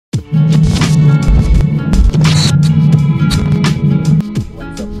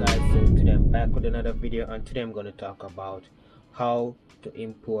video, and today I'm going to talk about how to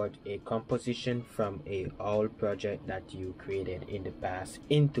import a composition from a old project that you created in the past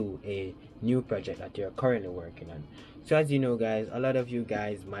into a new project that you're currently working on. So as you know guys, a lot of you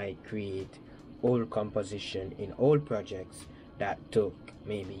guys might create old composition in old projects that took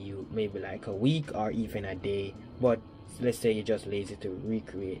maybe like a week or even a day, but let's say you're just lazy to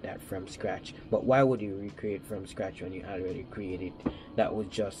recreate that from scratch. But why would you recreate from scratch when you already created? That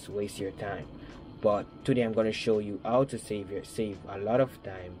would just waste your time. But today I'm going to show you how to save a lot of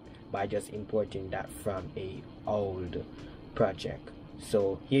time by just importing that from a old project.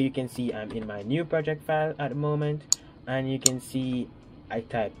 So here you can see I'm in my new project file at the moment, and you can see I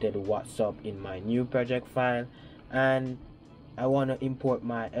typed in what's up in my new project file, and I want to import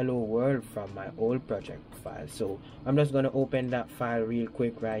my Hello World from my old project file. So I'm just going to open that file real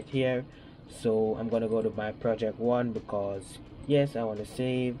quick right here. So I'm going to go to my project 1 because yes, I want to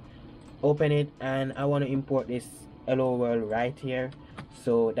save, open it, and I want to import this Hello World right here.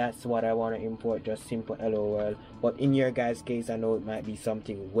 So that's what I want to import, just simple Hello World. But in your guys' case, I know it might be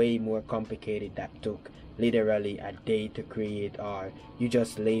something way more complicated that took literally a day to create, or you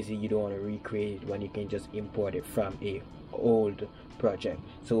just lazy, you don't want to recreate it when you can just import it from a old project.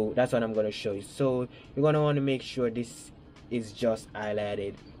 So that's what I'm going to show you. So you're going to want to make sure this is just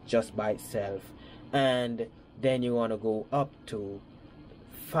highlighted just by itself, and then you want to go up to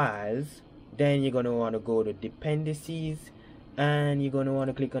files, then you're going to want to go to dependencies, and you're going to want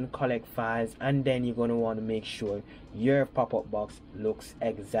to click on collect files, and then you're going to want to make sure your pop-up box looks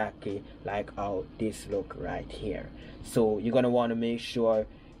exactly like how this look right here. So you're going to want to make sure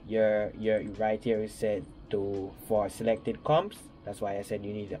your right here is set to for selected comps. That's why I said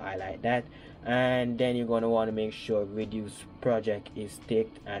you need to highlight that. And then you're going to want to make sure reduce project is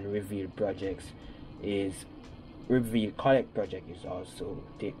ticked, and reveal collect project is also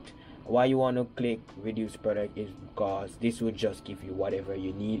ticked. Why you want to click reduce product is because this will just give you whatever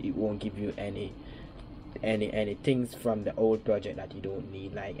you need. It won't give you any things from the old project that you don't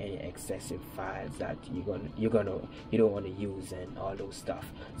need, like any excessive files that you don't want to use and all those stuff.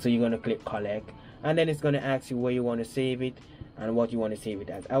 So you're gonna click collect, and then it's gonna ask you where you want to save it and what you want to save it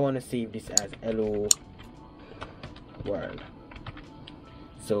as. I want to save this as Hello World.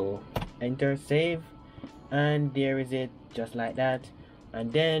 So enter, save, and there is it, just like that.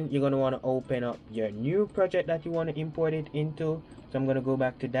 And then you're going to want to open up your new project that you want to import it into. So I'm going to go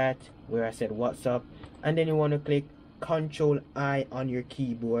back to that where I said what's up, and then you want to click Control I on your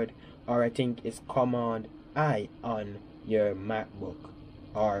keyboard, or I think it's Command I on your MacBook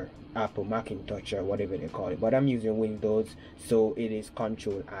or Apple Macintosh or whatever they call it, but I'm using Windows, so it is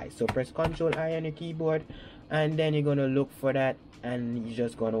Control I. So press Control I on your keyboard, and then you're going to look for that, and you're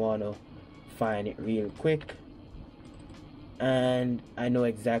just going to want to find it real quick. And I know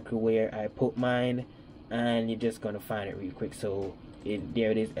exactly where I put mine, and you're just gonna find it real quick. So there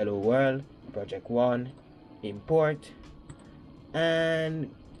it is, Hello World, project 1, import,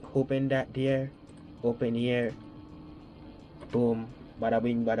 and open that there, open here, boom, bada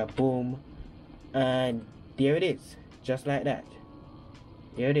bing bada boom, and there it is, just like that.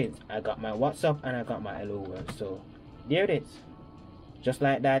 There it is. I got my WhatsApp and I got my Hello World. So there it is, just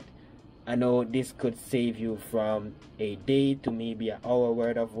like that. I know this could save you from a day to maybe an hour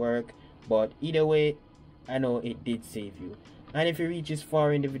worth of work, but either way, I know it did save you. And if you reach this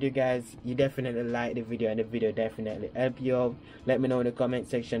far in the video guys, you definitely like the video, and the video definitely help you out. Let me know in the comment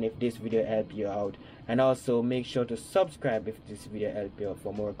section if this video helped you out, and also make sure to subscribe if this video helped you out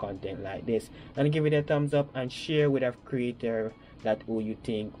for more content like this, and give it a thumbs up and share with a creator that who you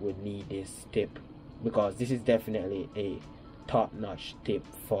think would need this tip, because this is definitely a top-notch tip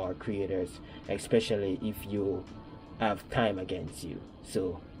for creators, especially if you have time against you.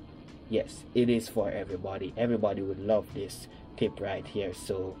 So yes, it is for everybody. Everybody would love this tip right here,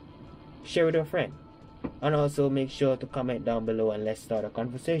 so share with a friend, and also make sure to comment down below and let's start a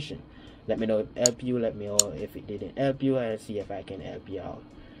conversation. Let me know if it helped you, let me know if it didn't help you, and see if I can help you out.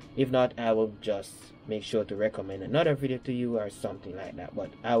 If not, I will just make sure to recommend another video to you or something like that, but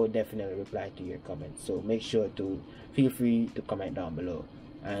I will definitely reply to your comments. So make sure to feel free to comment down below.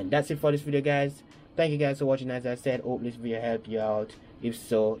 And that's it for this video guys. Thank you guys for watching. As I said, hope this video helped you out. If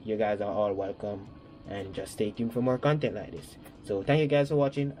so, you guys are all welcome, and just stay tuned for more content like this. So thank you guys for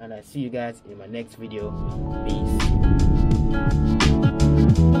watching, and I'll see you guys in my next video. Peace.